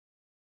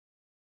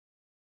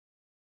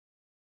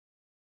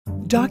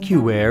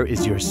DocuWare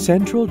is your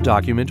central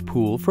document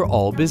pool for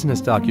all business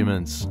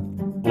documents.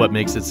 What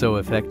makes it so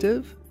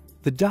effective?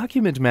 The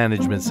document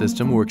management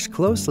system works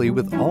closely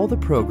with all the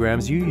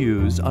programs you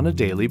use on a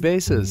daily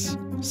basis.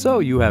 So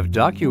you have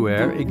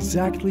DocuWare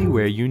exactly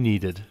where you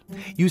need it.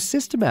 You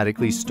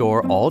systematically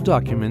store all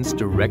documents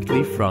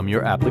directly from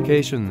your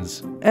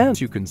applications,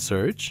 and you can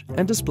search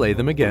and display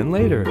them again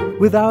later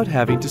without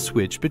having to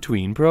switch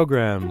between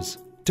programs.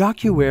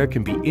 DocuWare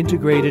can be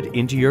integrated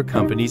into your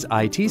company's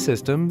IT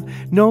system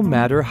no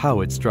matter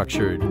how it's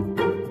structured.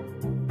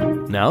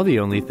 Now the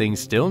only thing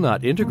still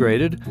not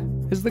integrated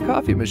is the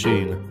coffee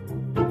machine.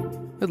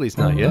 At least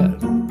not yet.